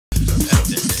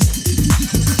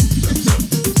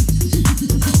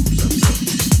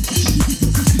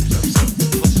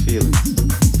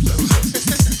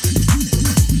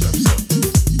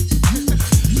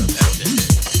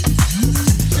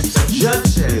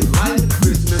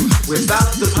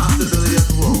without the possibility of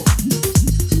parole,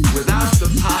 without the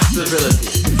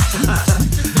possibility,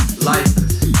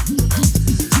 lifeless.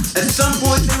 At some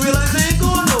point they realize they ain't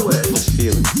going nowhere. What's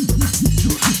feeling?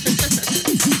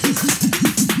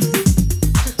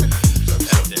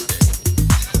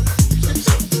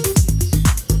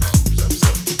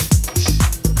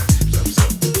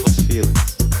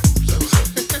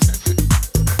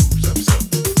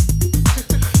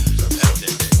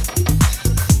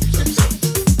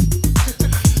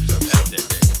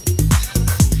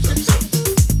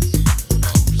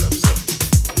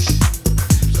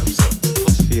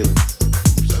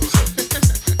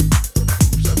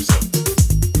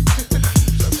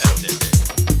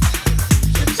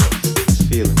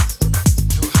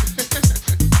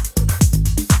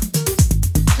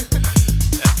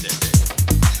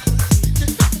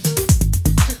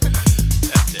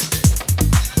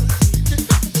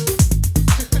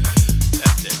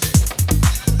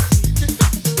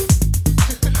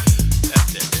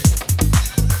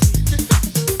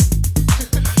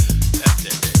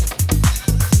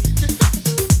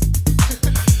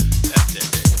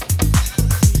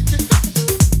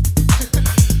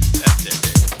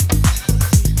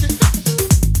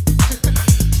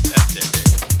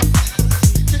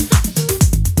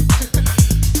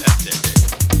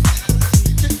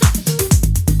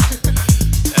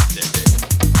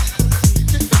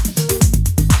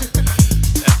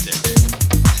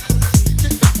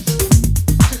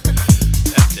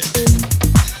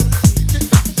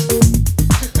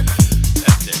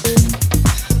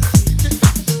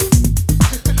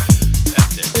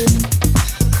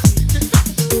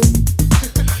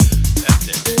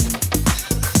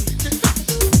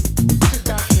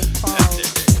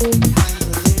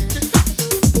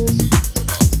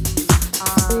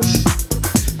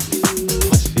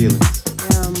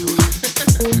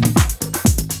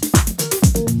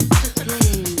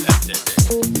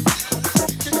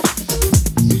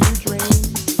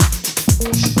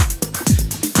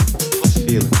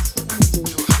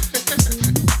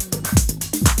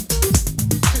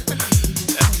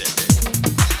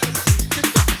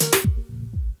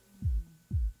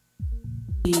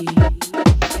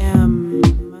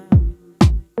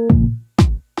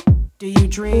 Do you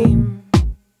dream?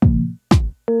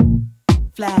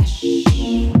 Flash,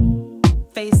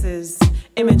 faces,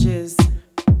 images,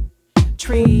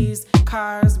 trees,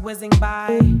 cars whizzing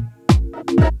by.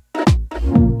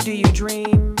 Do you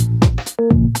dream?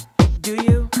 Do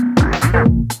you?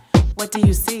 What do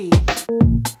you see?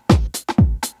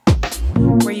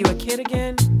 Were you a kid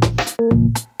again?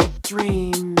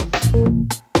 Dream.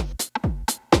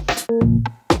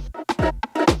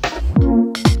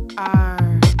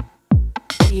 R-E-M.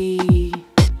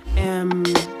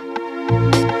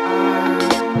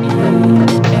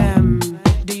 R-E-M.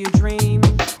 Do you dream?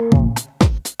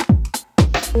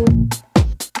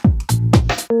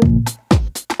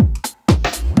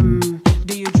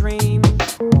 Do you dream?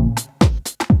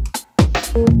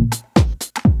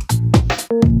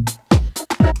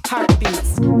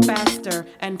 Heartbeats faster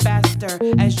and faster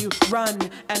as you run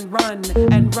and run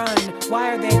and run.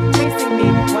 Why are they chasing me?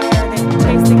 Why are they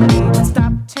chasing me?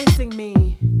 Stop chasing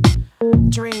me.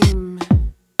 Dream.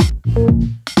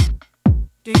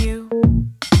 Do you?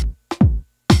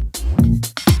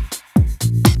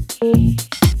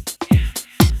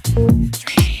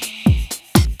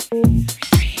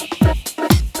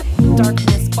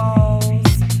 Darkness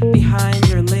falls behind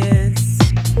your lids.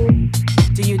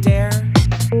 Do you dare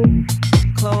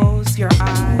close your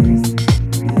eyes?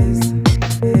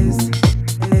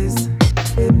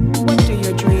 What do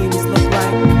your dreams look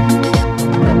like?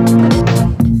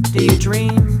 Do you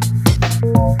dream?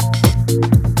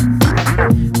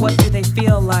 What do they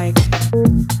feel like?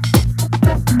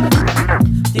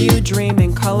 Do you dream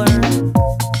in color?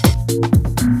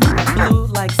 Blue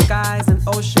like skies and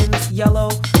oceans,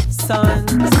 yellow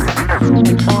suns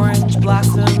and orange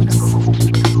blossoms.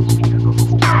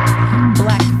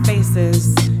 Black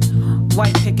faces,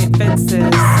 white picket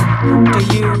fences. Do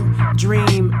you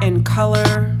dream in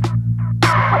color?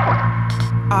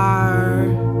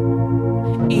 R-E-M.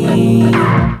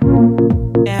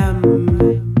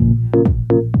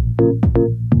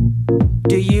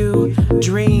 Do you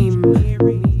dream?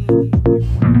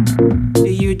 Do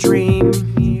you dream?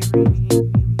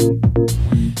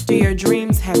 Do your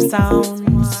dreams have sounds?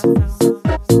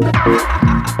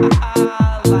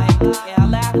 Like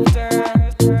laughter,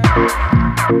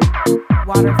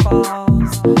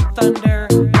 waterfalls, thunder,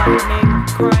 lightning,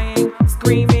 crying,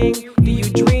 screaming. Do you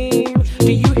dream?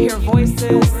 Do you hear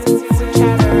voices,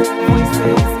 chatter,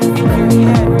 voices in your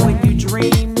head when you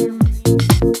dream?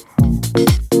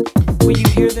 Will you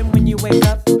hear them when you wake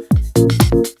up?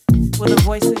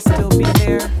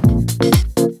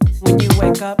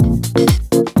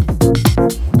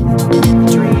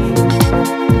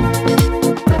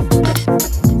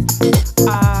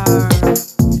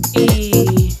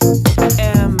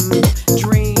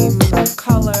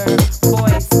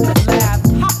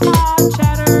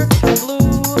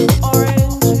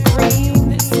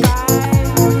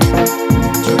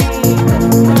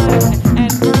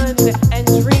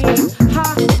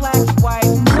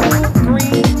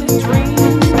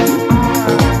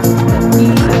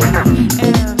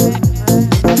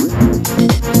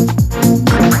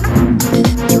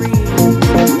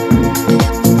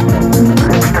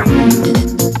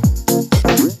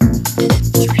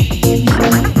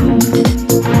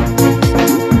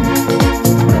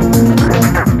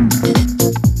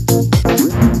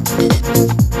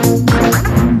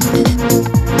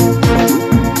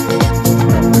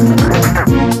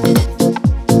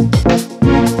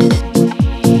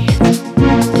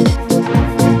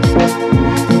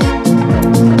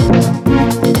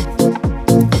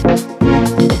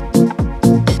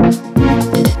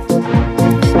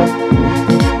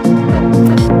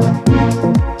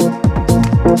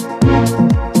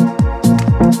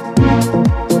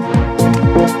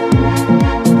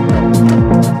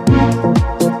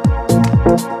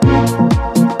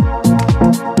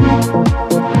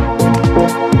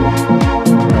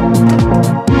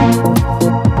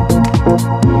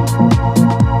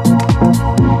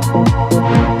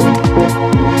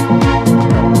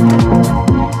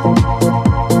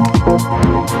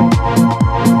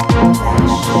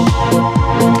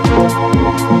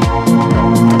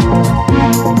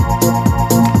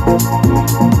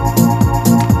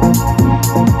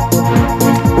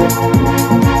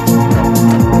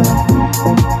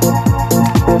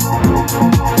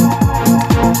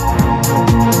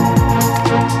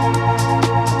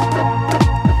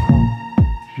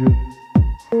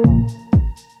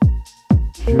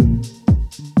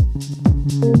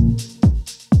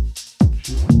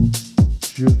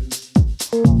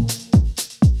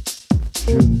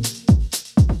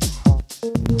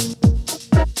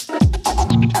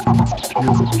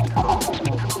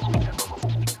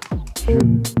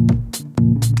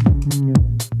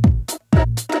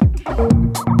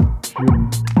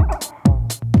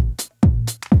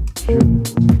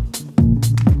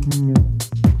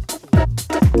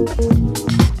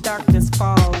 Darkness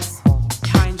falls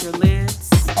behind your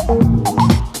lids.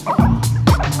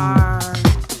 R-E-M.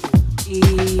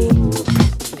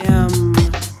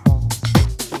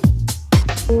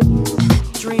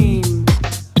 Dream.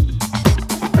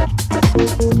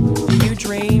 Do you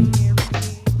dream?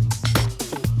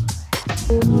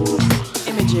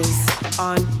 Images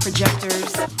on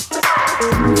projectors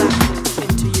flashes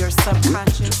into your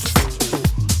subconscious.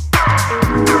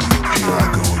 Here I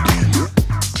go again.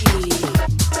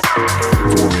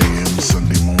 4 a.m.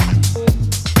 Sunday morning.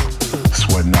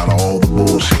 Sweating out all the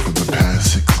bullshit for the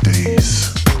past 6 days.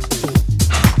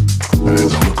 And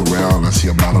as I look around, I see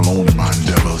I'm not alone in my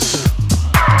endeavors.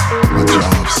 My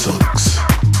job sucks.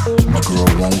 My girl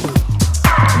won't.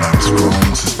 And I have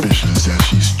strong suspicions that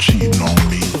she's cheating on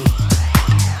me.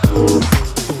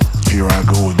 Here I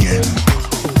go again.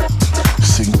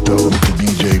 Synced up with the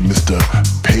DJ, Mr.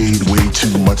 Paid way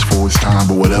too much for his time,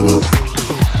 but whatever.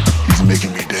 He's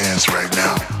making me dance right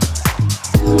now.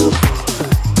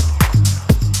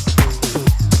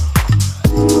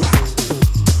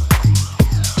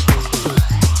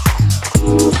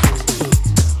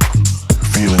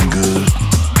 Feeling good,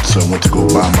 so I went to go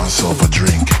buy myself a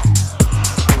drink.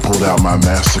 Pulled out my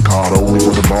MasterCard only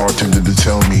for the bartender to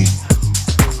tell me,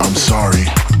 I'm sorry,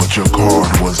 but your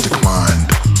card was declined.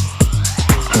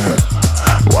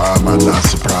 Why am I not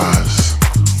surprised?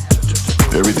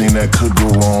 Everything that could go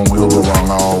wrong will go wrong,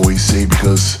 I always say,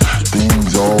 because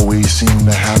things always seem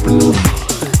to happen to me.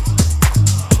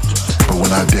 But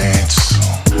when I dance,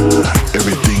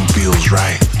 everything feels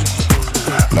right.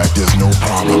 Like there's no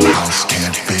problem house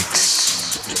can't fix.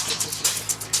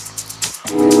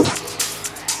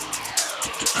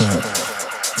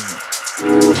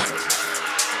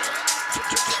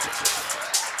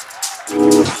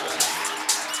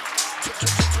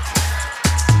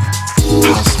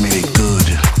 House made it good,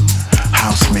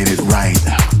 house made it right,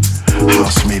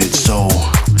 house made it so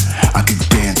I could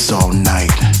dance all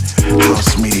night.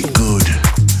 House made it good,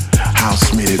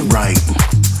 house made it right,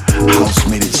 house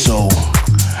made it so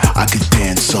I could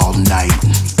dance all night.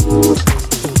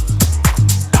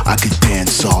 I could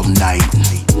dance all night.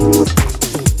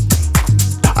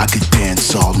 I could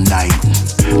dance all night.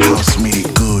 House made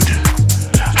it good,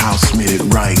 house made it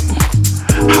right,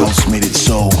 house made it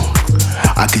so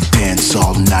I could dance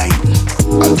all night.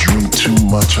 I drink too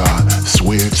much, I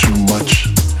swear too much.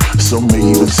 Some may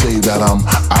even say that I'm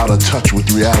out of touch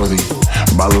with reality.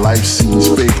 My life seems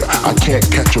fake, I can't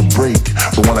catch a break.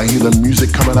 But when I hear the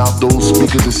music coming out those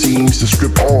speakers, it seems to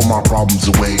strip all my problems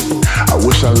away. I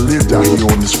wish I lived out here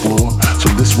on this floor, so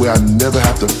this way I never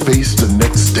have to face the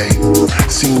next day.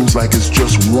 Seems like it's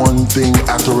just one thing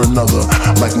after another.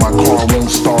 Like my car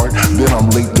won't start, then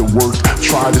I'm late to work.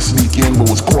 Tried to sneak in but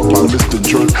was caught by Mr.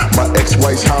 Jerk. My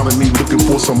ex-wife's hounding me looking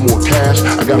for some more cash.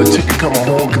 I got a ticket coming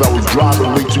home cause I was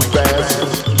driving way too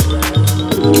fast.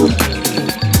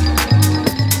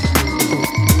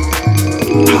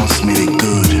 House made it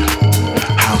good,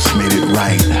 house made it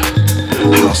right,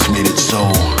 house made it so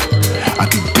I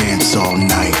could dance all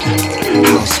night.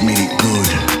 House made it good,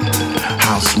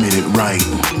 house made it right,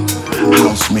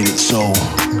 house made it so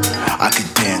I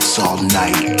could dance all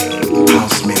night.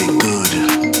 House made it good,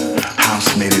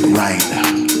 house made it right,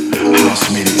 house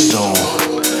made it so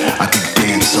I could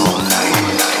dance all night.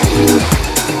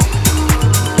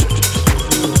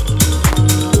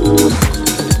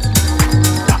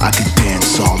 I could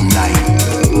dance all night.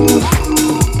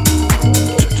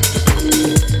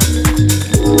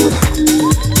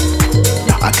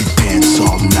 I could dance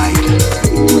all night.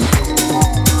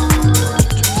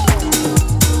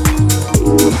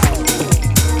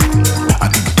 I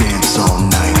could dance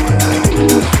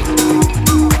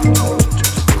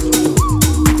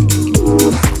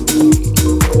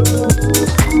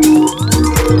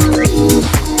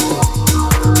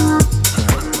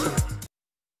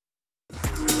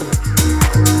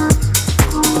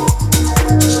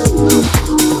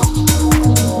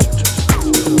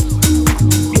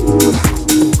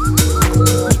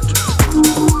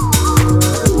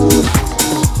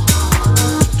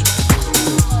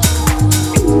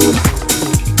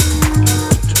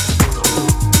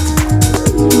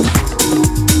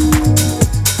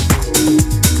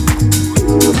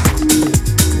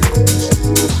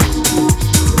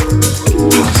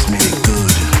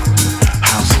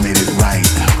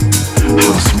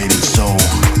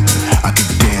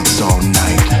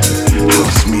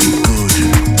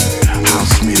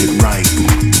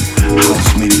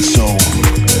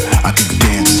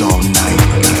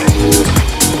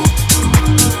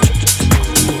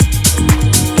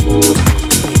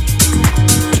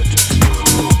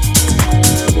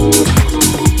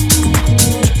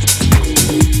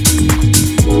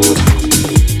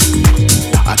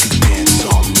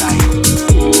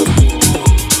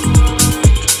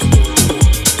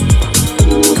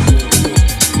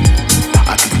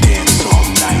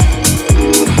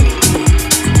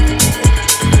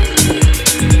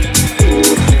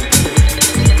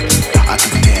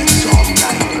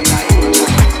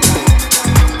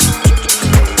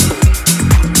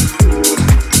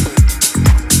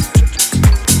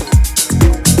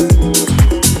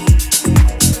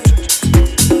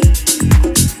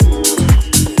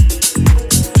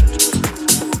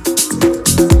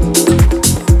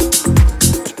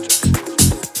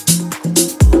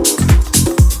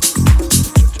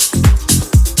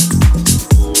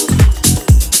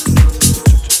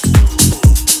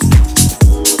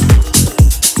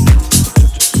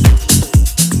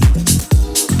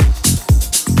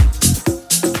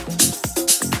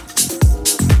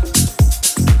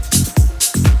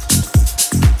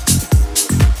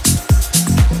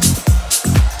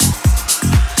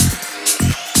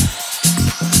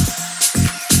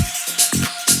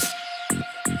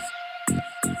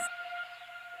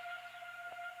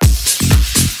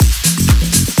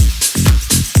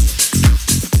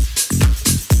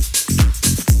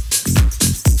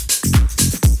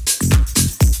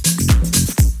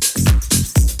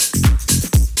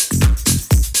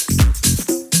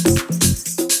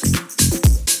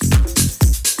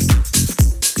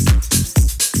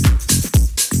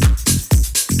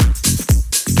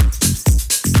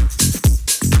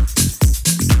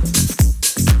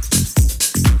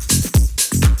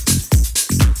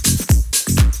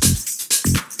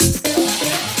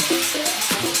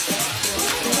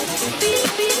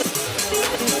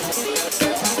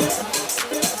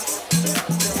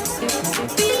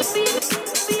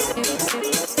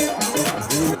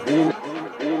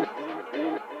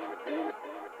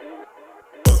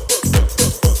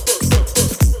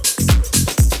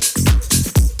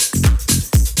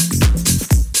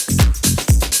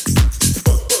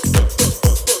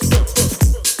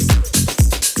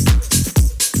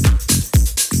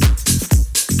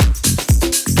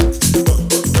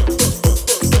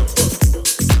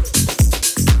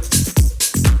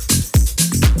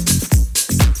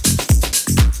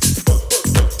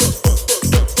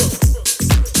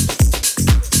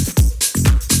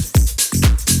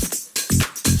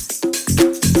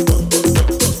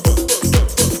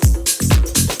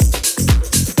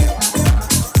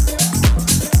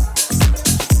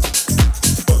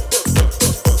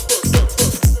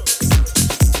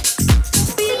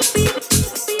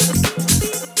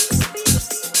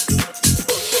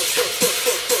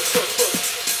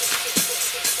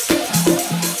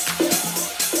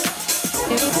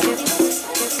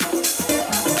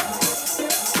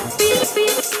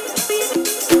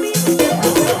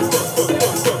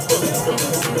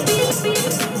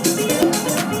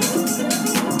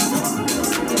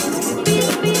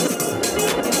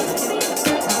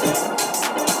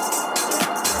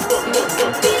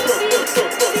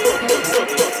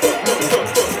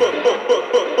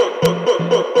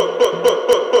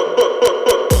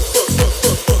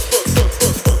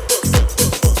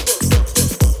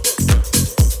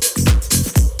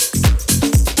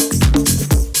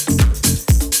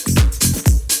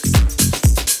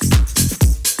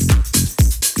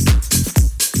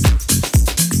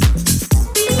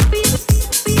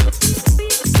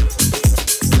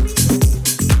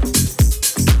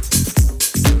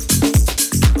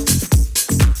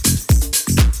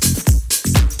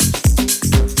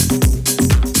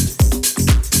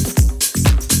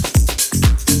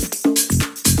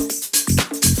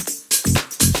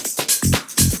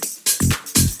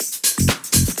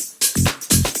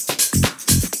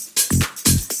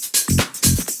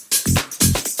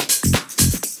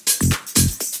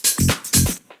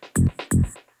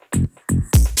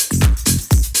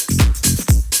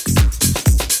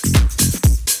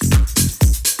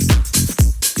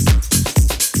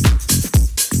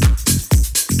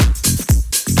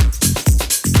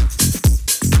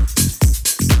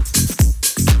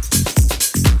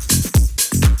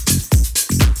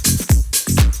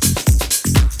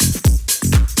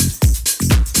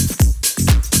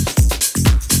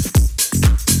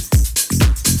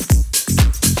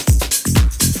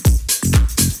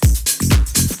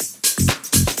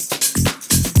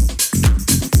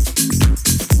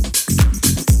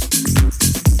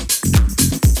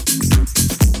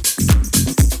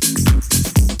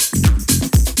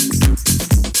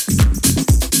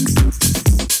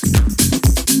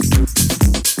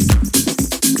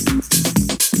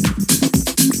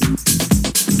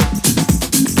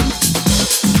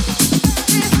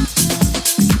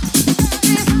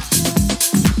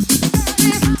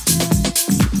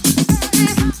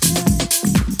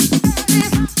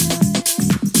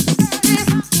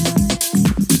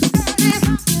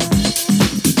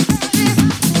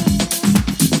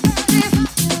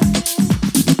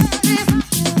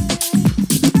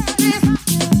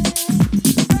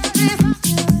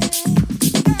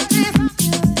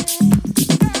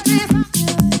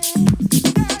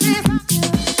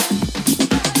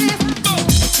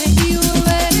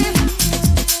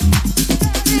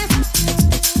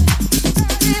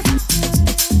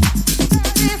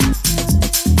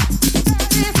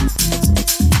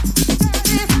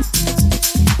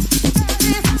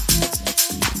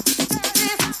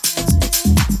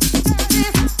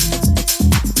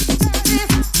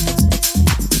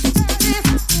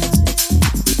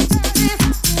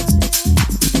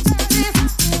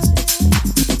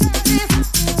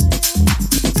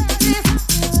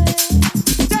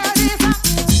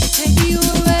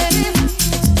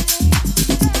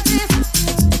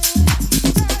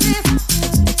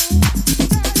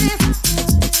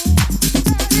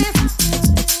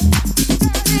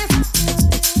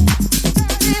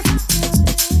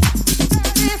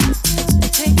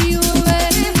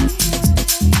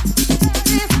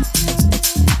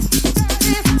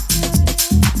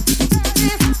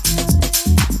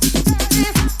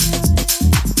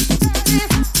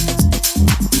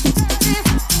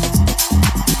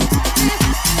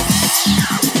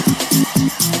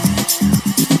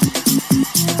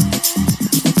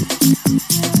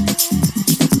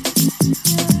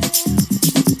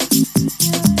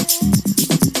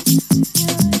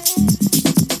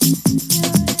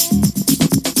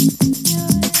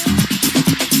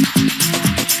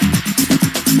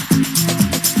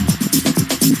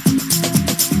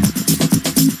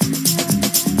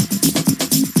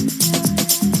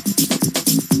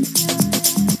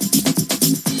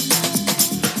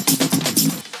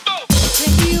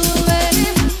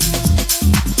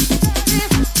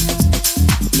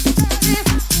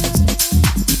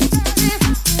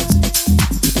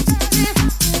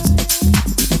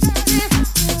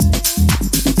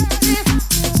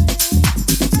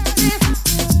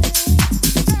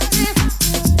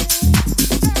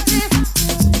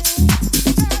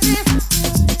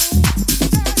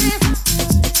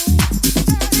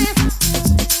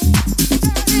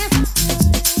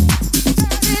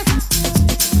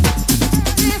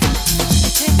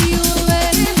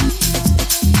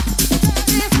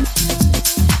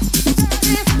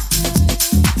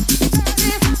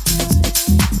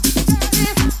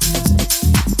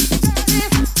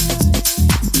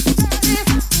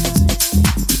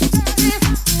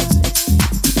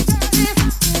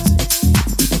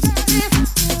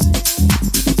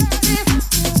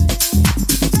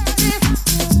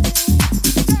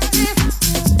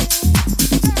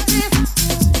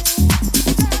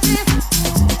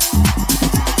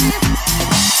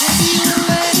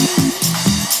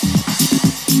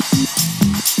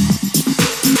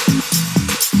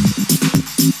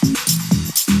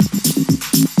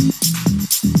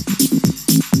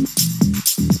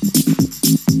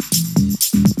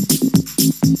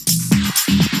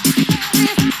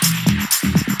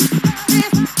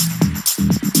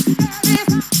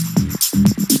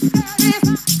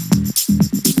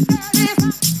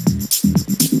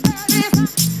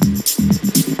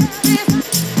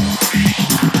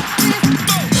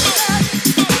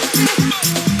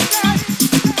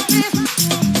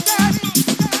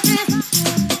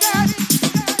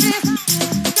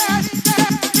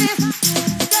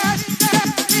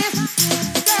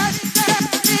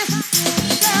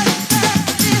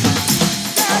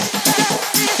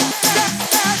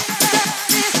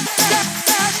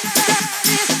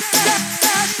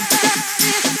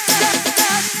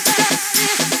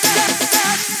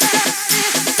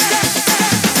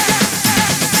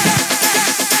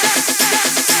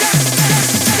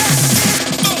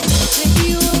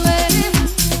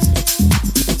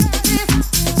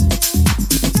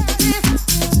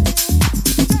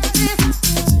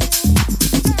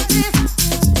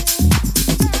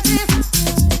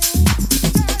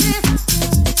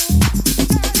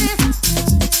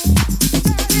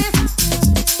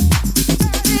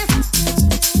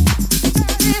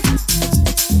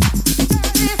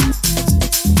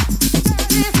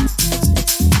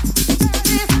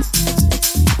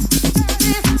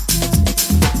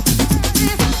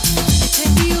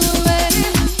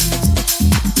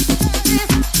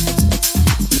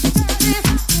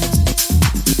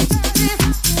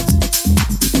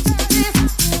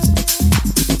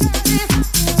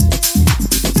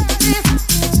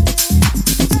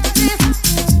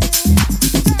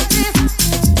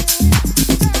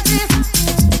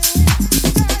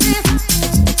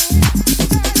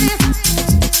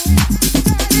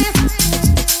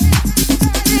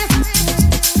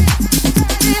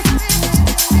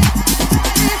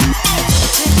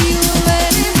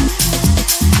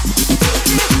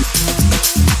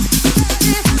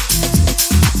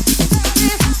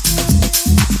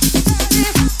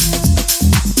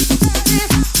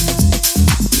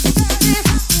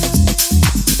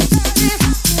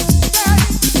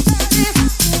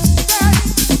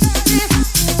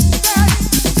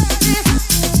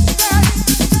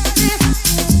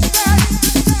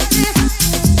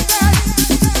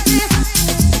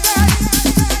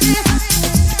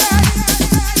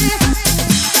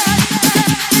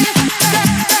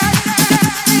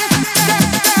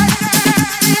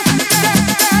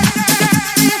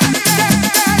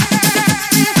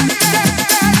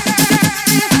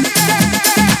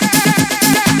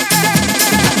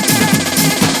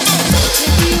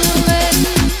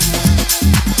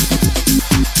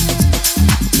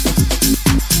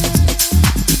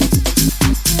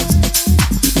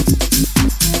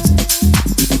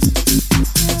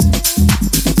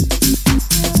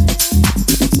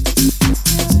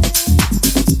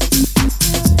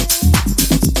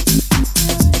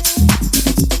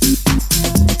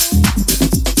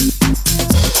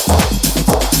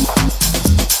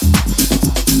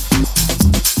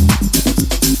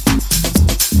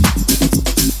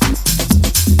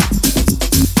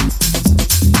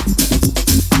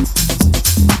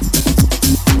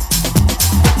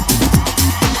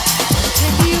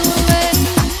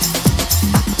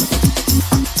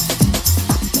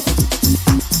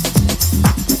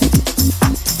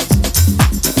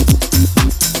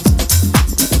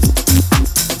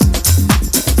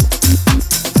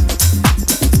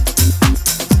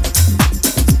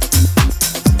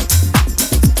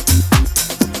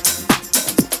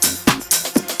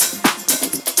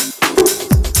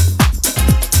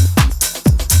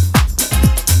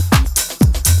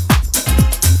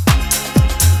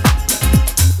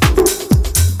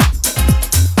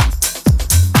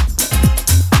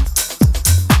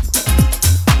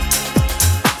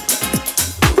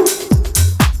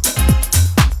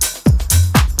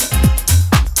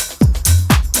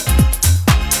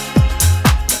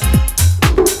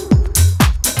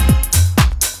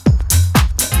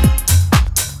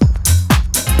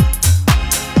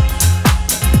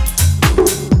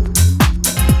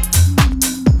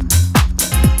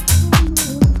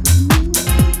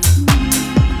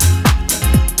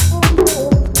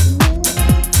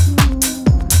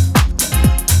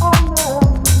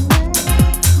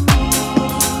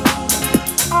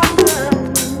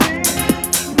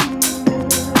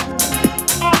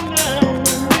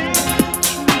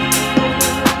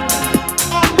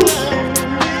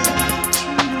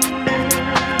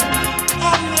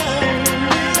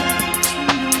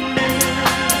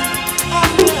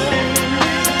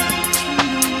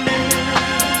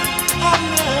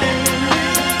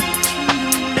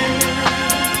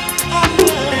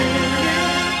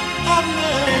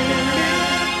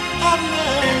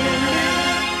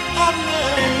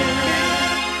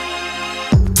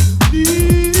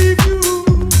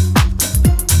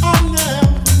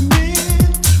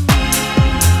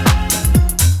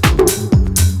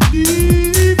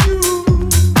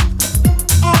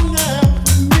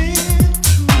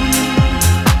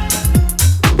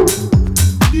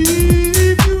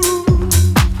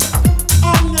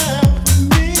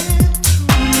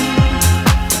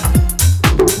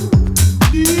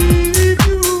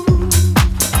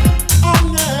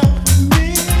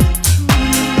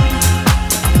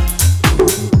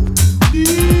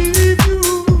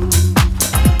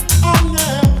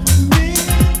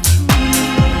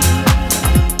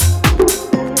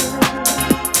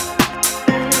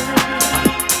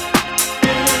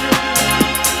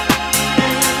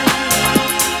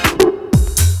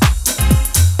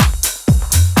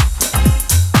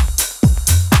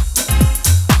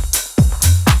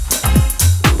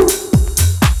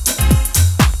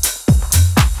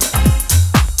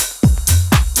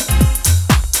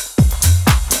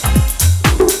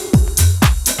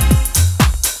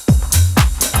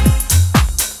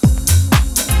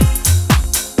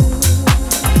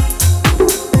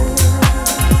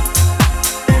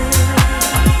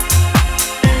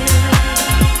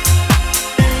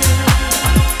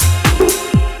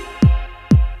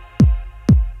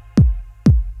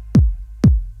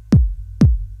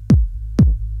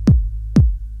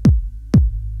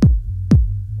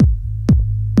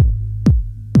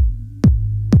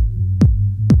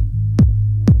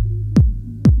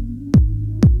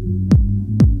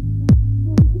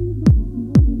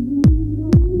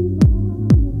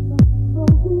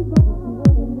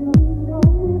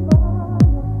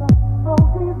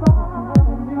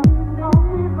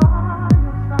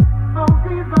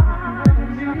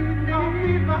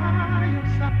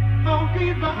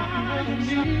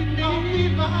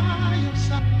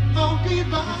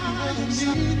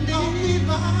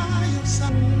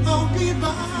Leave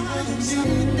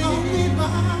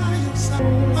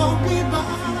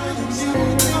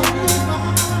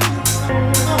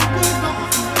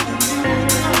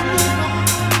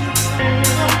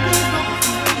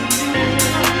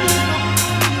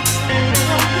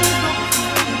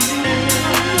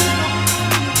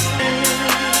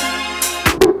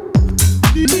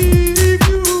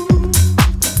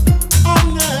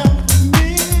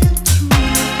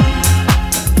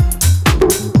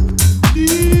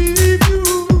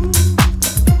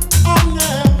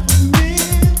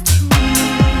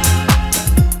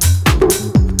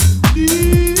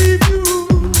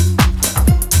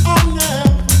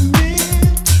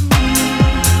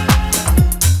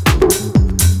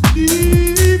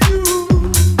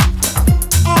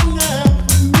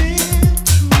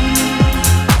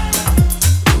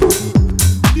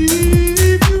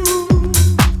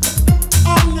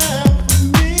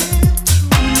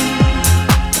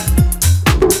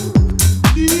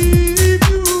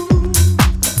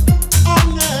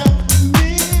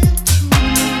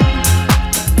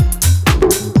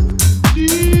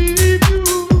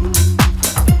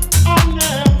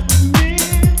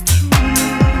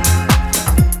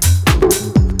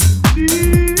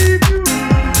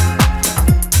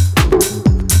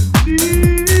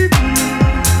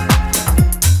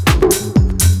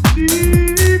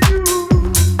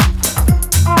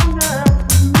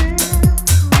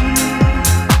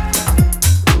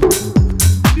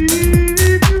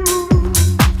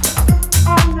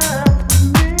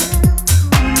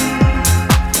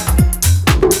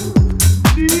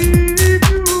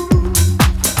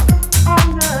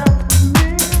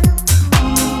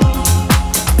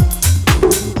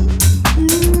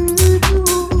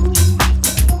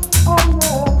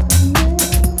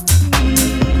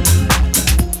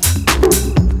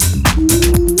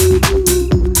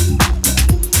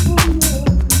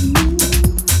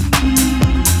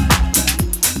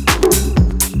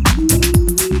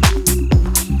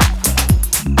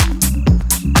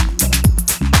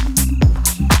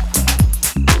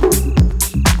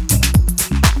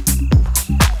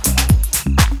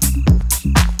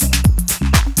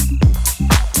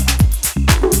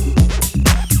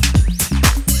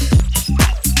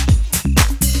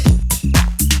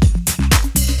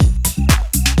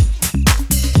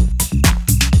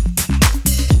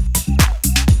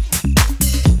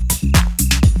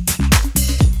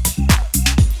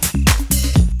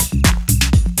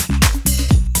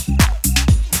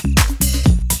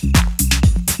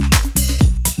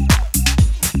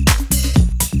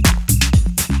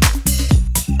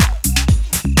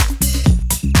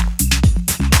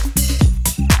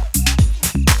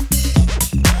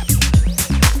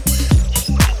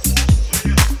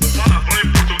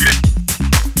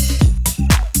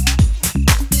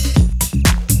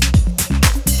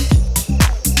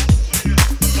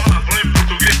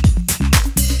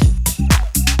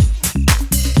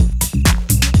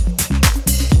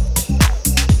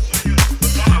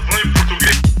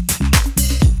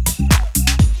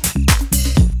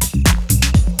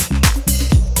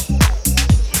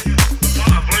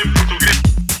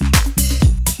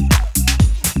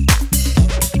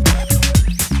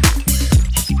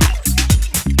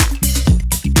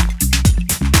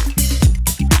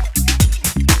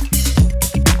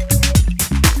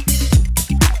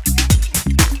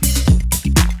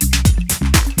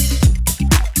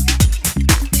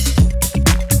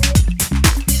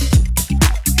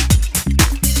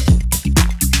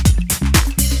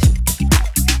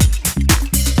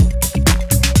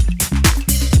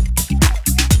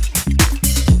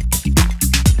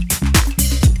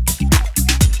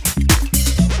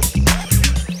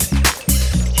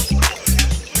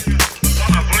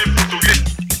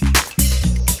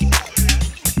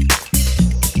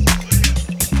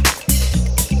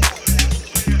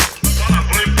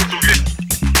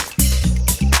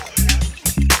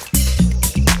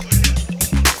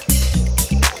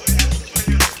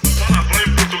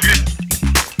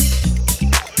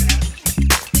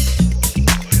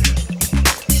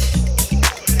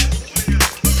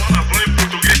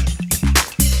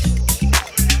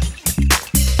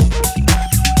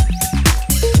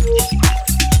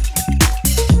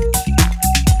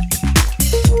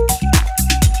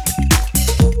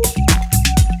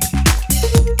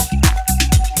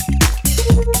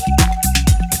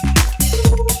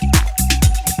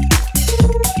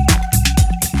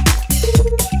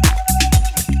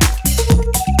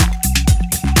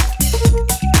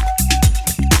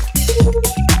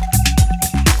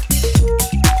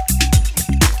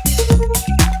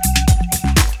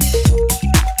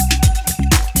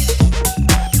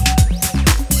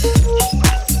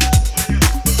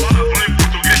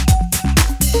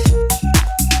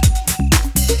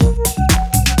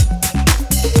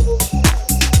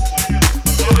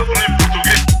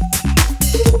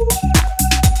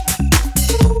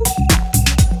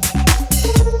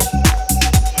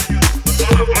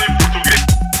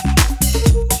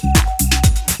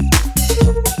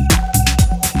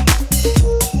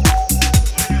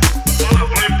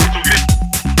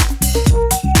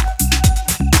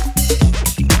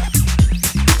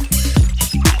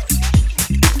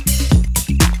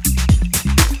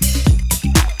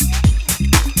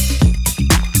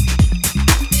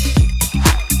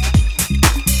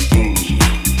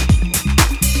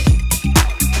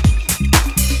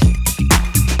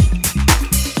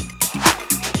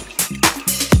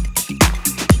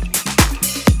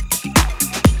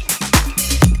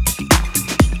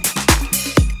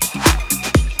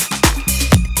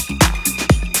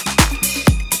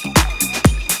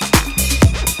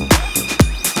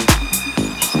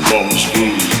Mama's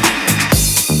groove.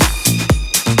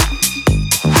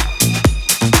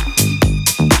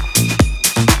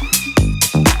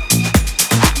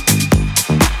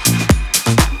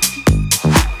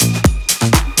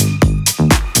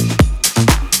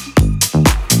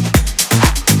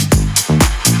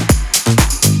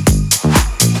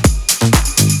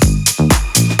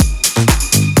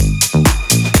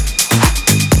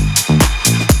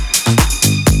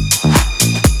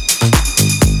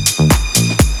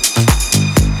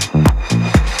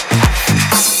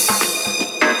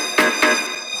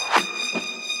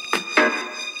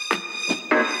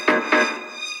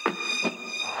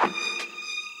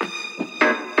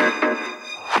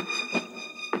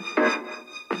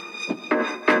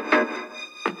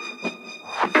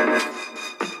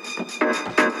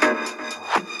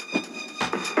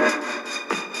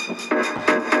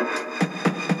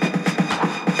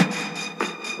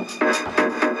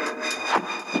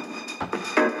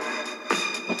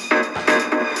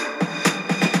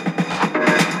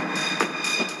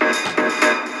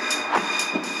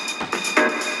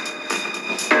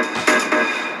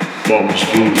 Mama's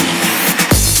groove.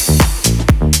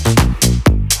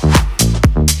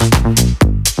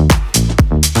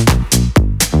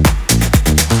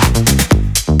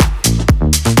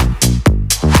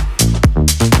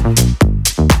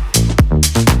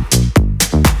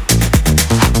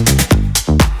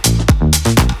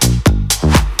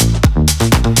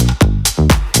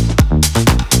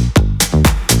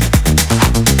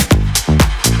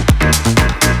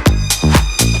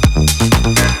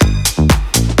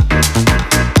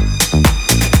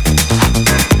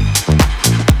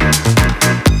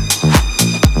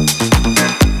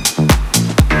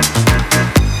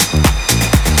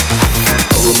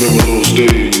 Remember those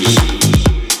days,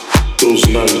 those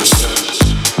nights,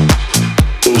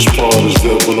 those parties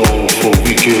that went on for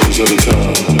weekends at a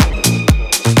time.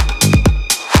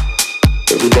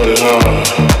 Everybody high,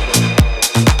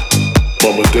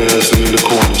 mama dancing in the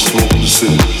corner, smoking the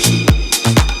cigarettes.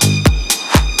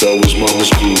 That was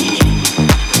mama's groove.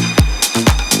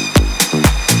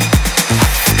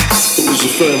 It was a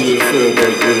family affair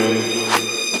back then.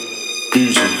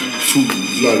 Music, food,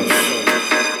 life.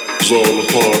 All a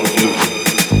part of living.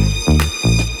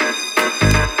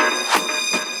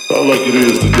 Not like it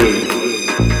is today.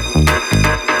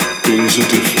 Things are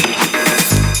different.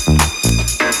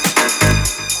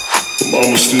 But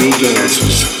mama still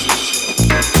dances.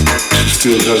 She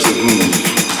still has the groove.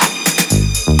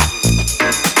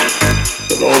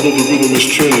 And although the rhythm has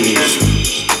changed,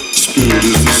 the spirit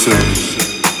is the same.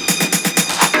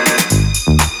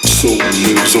 Soul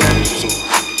lives on.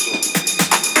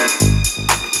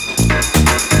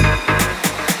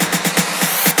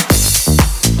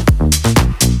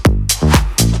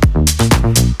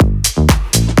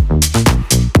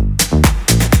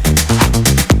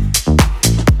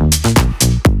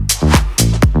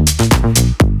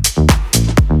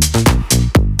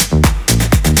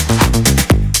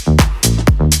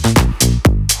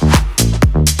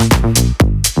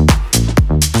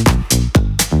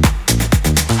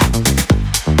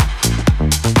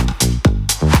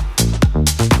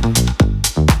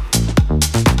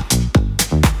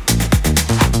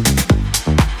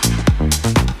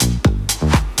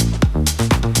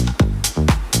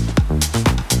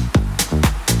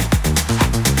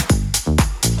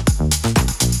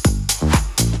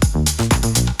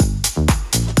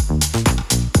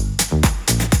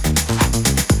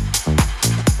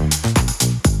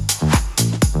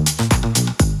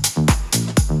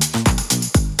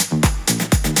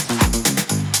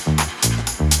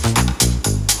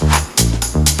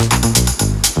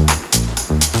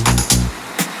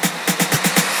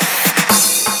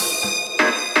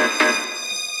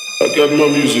 I got my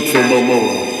music from my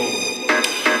mama.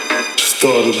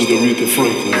 Started with Aretha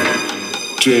Franklin,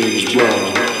 James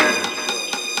Brown.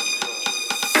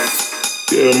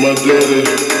 Yeah, my daddy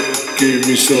gave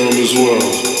me some as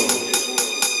well.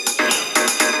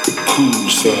 The cool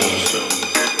side.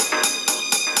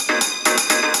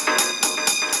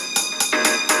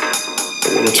 I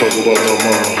wanna talk about my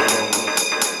mama.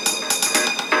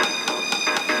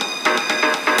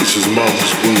 This is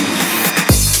mama's groove.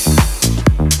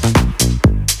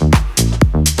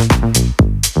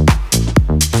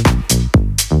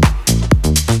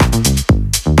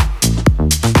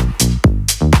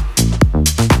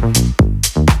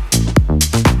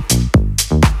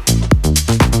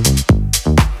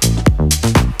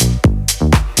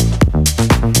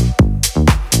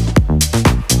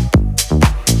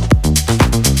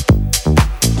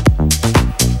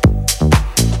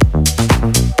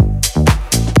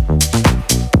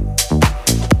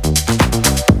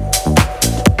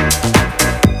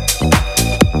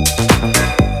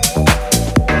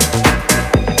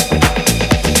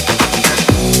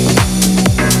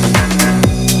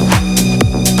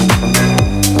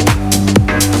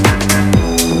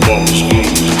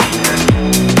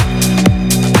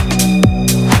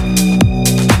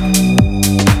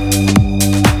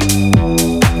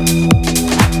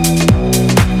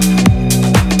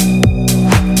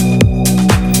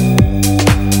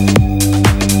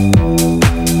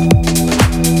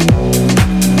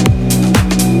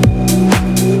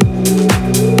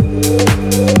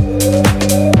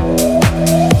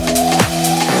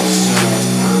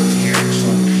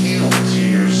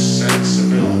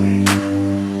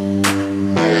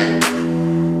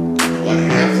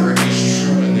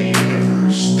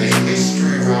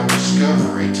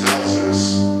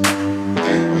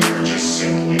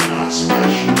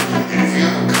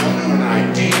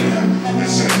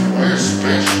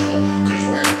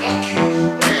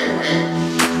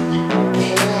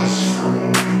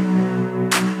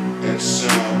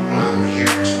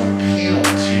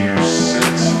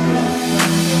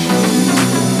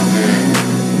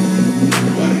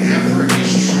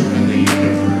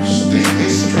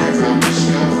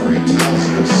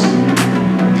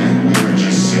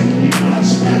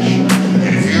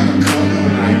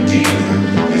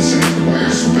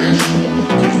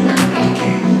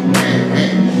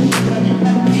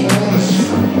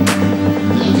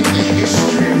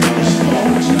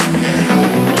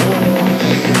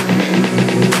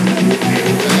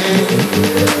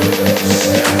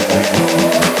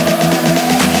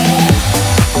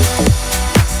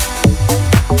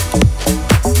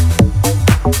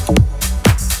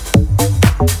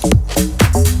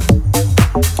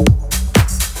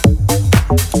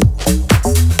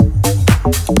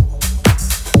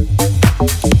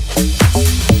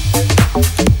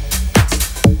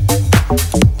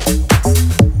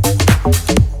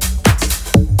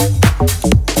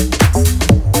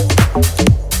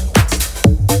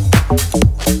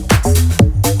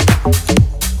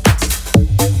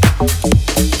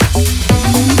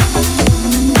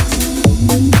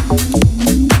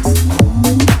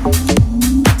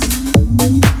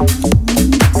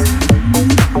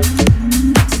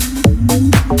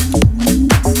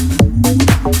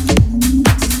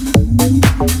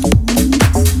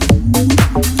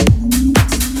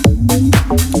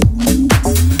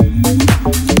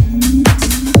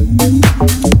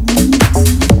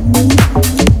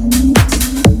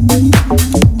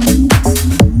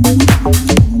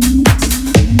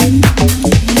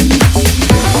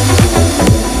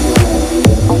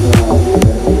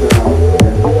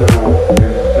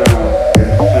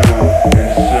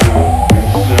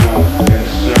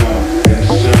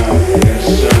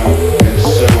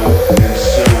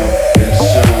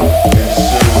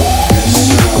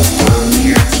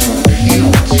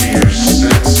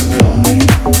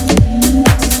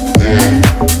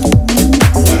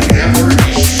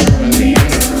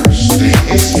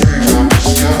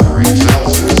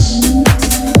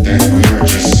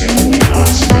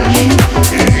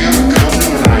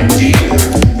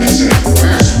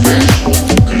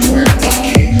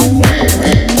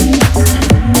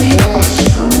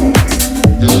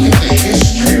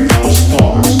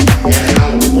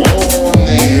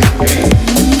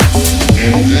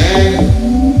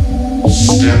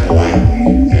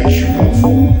 lightly as you go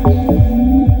forward.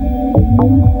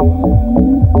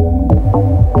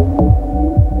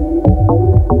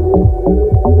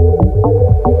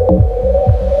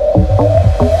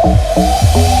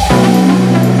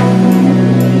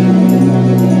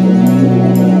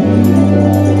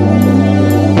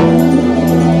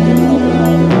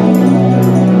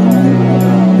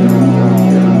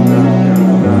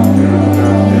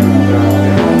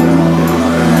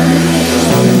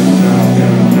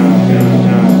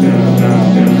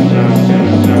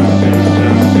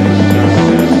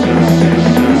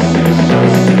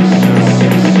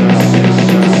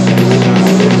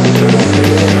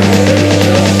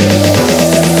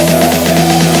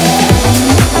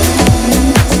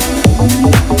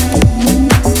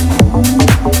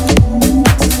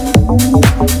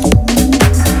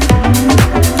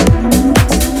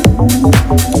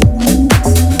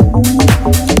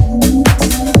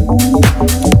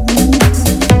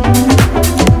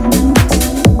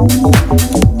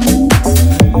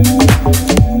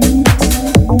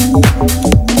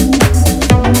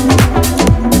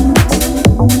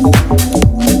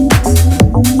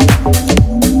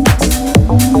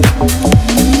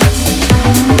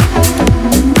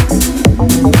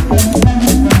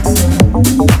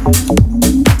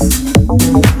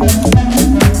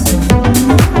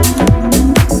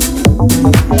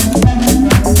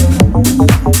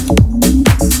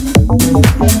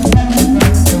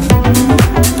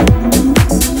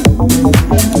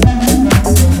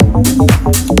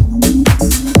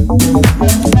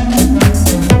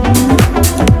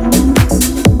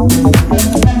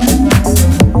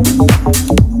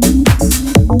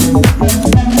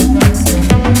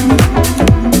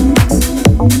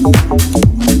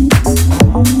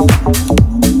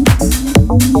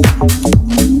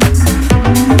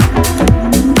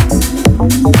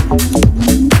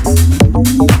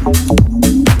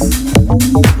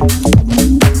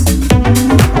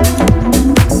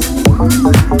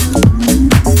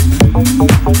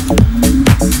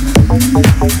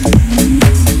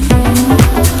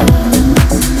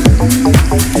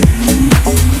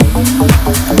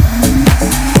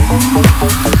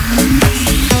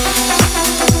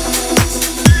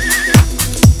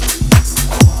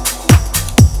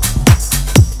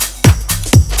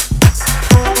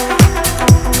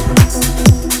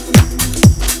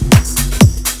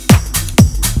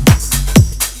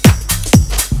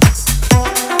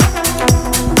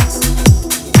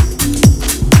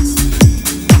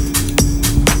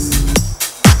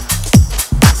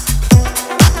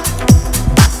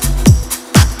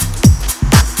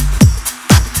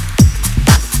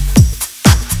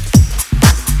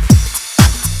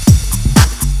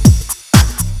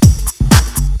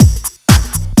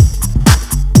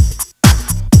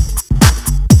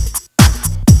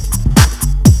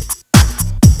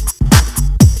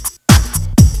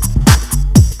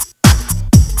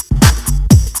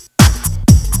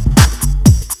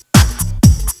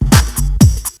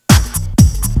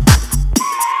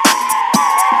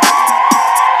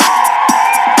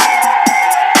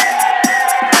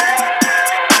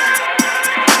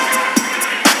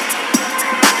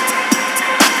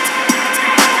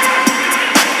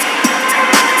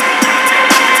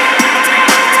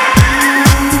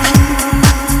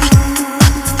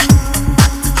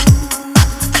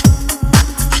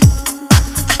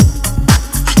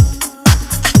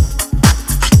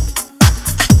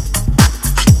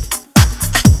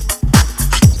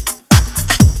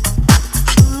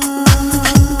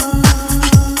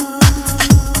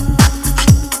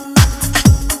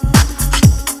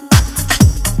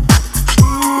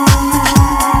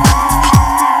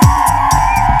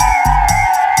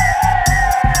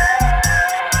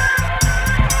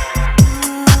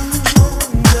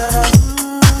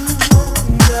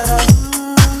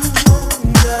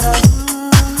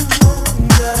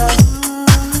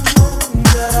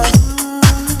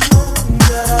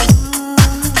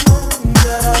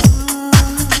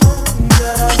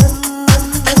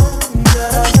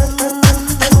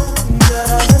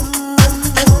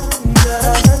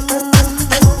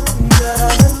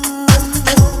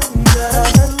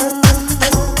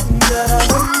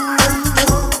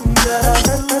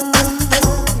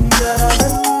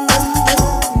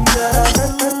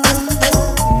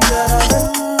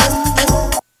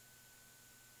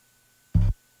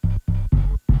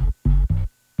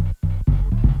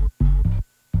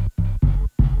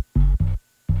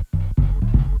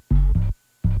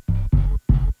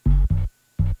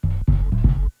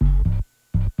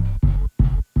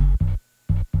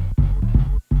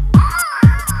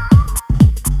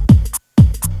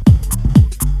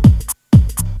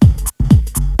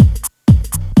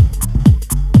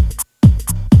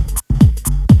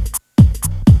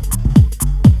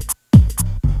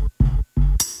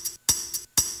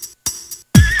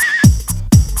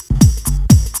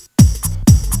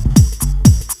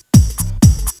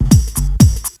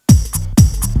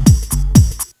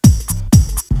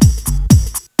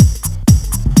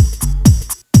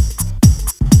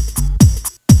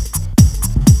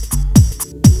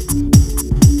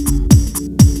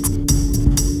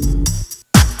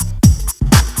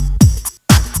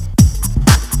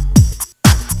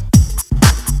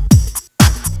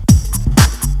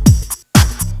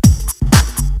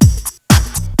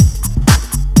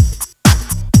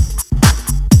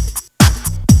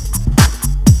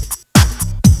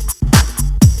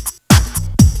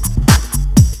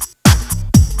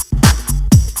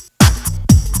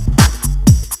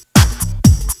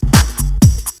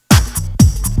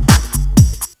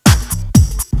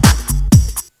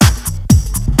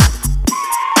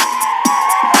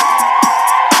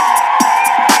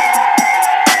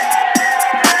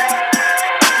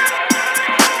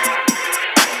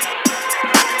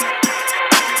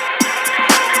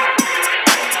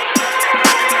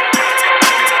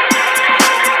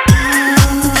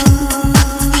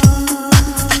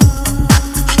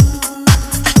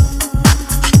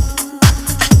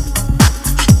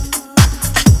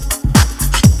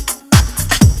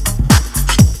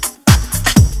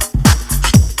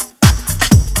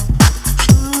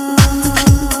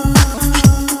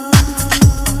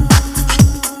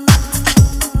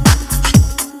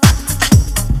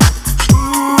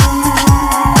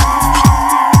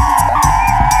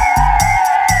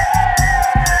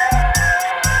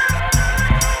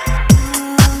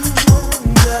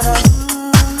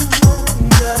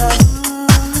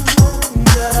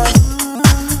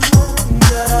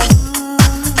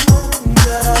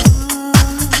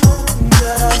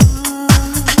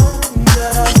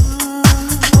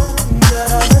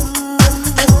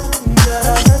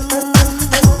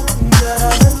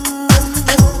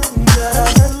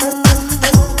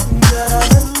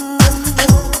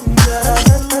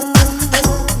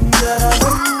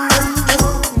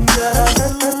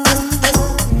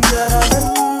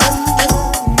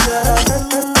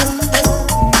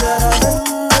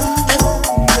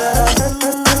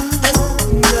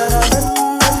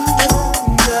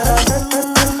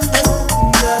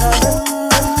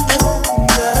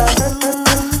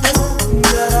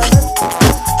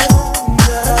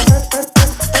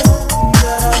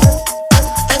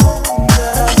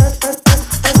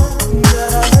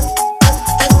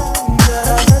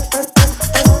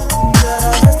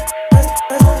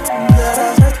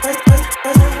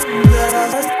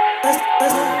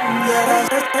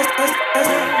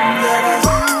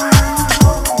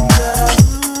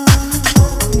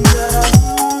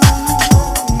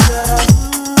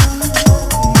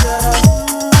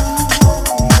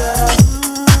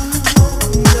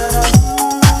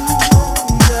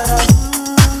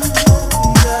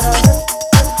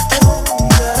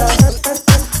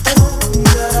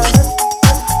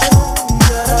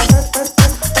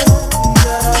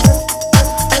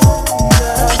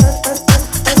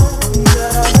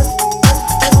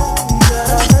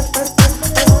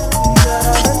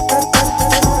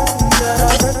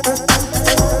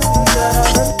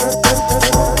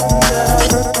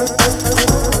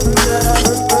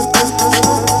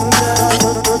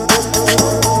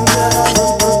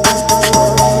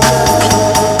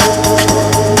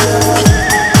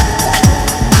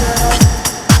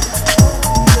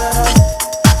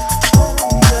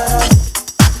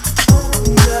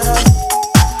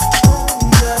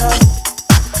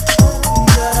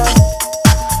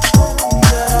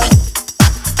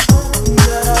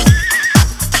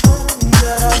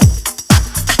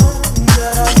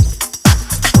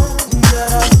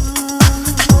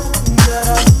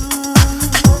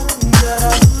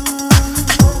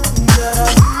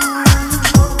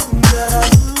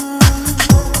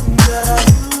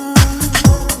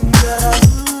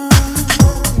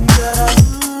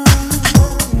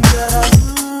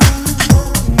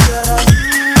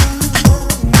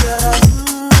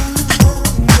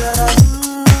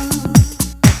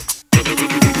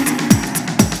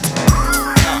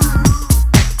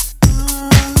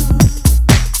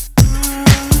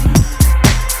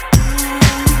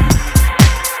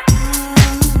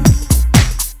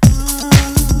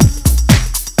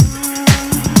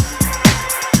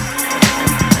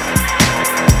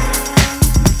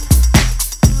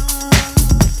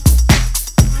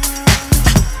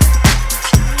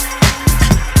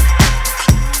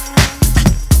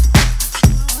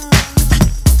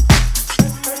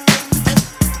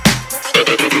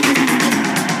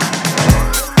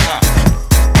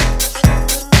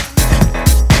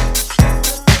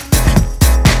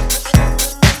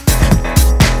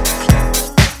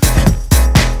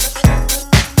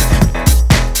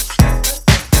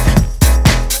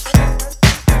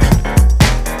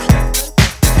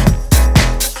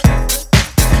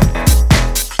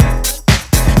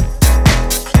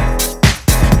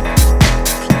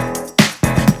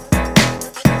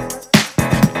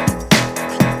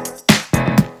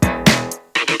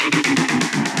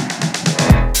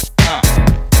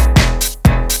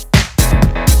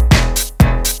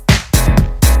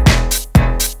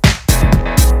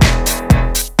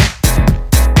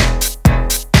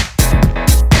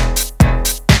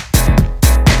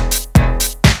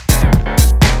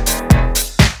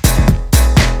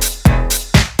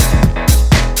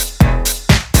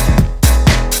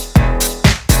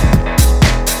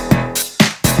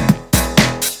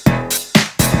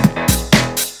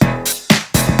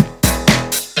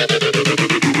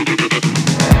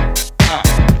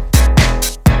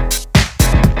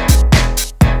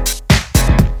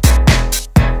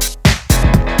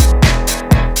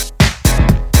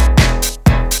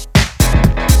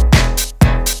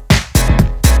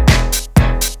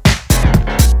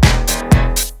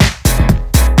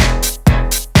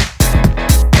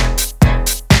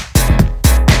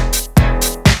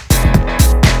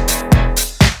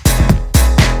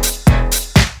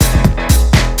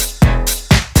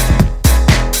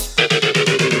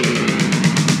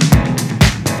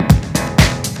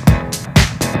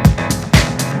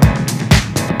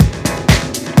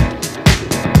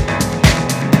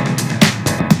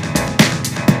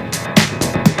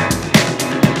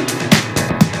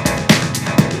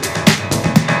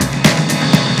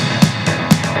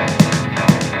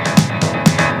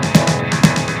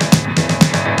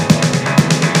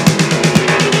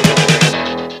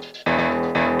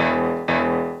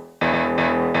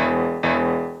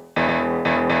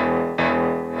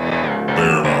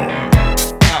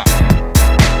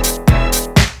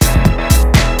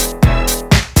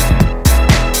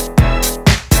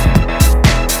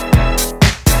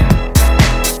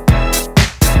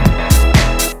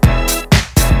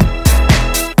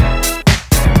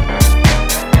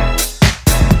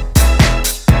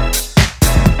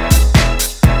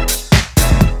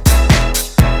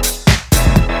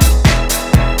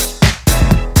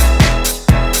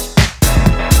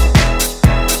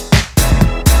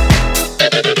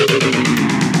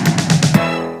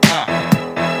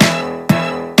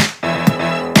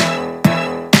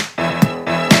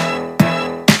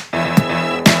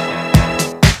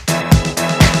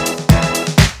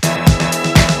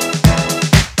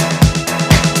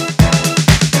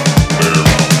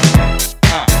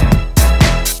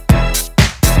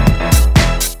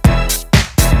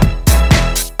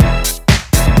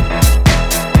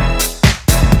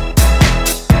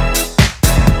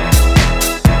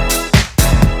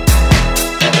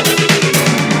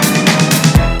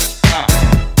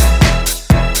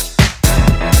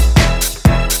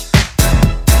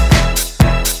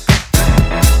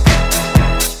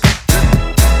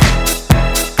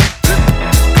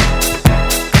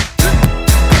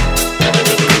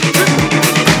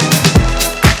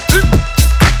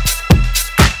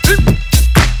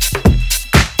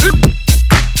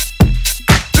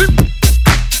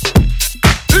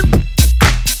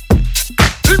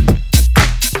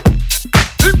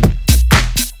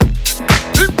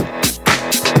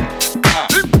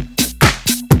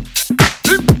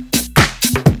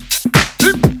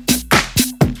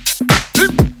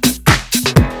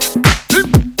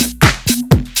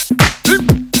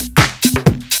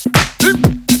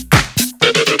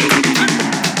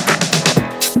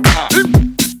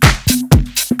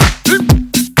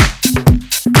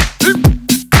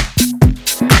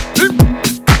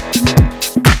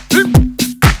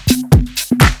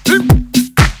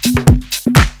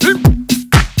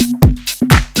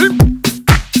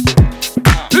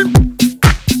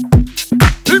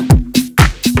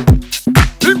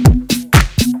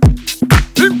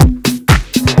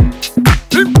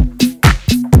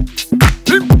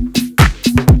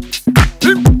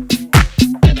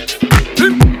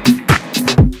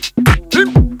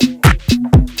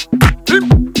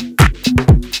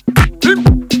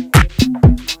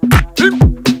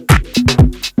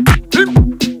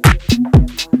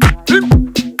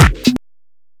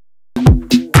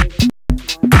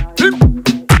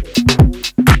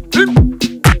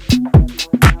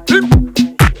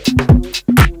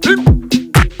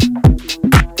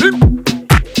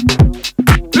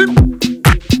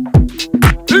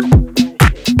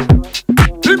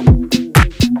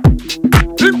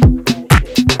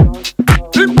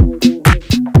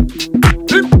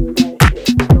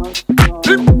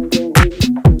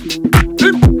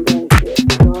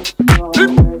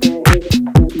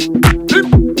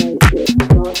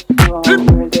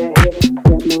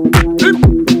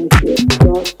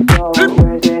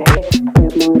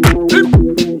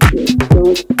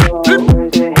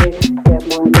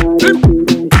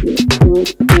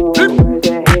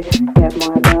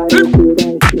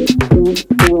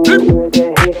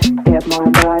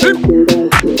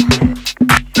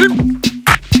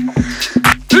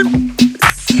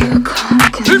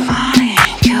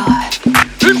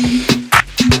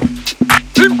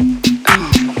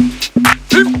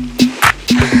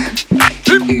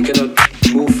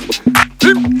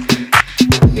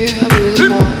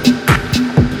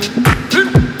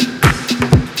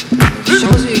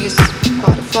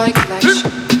 toy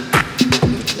collection,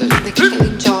 including the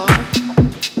killing jar,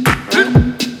 right?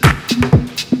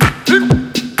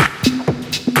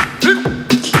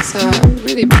 Kids are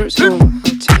really brutal,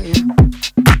 I'll tell you.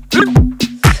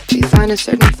 They find a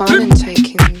certain fun in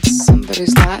taking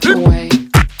somebody's life away,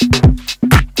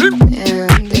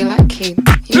 and they like it.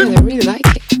 Yeah, they really like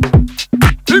it.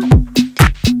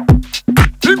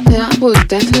 And I will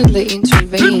definitely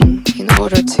intervene in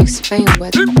order to explain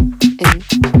what and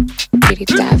really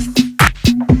death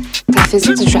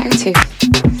isn't attractive.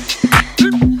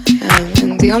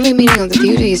 And the only meaning of the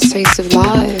beauty is taste of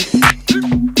life.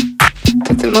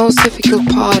 But the most difficult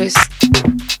part is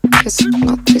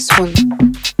not this one.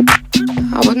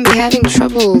 I wouldn't be having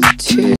trouble to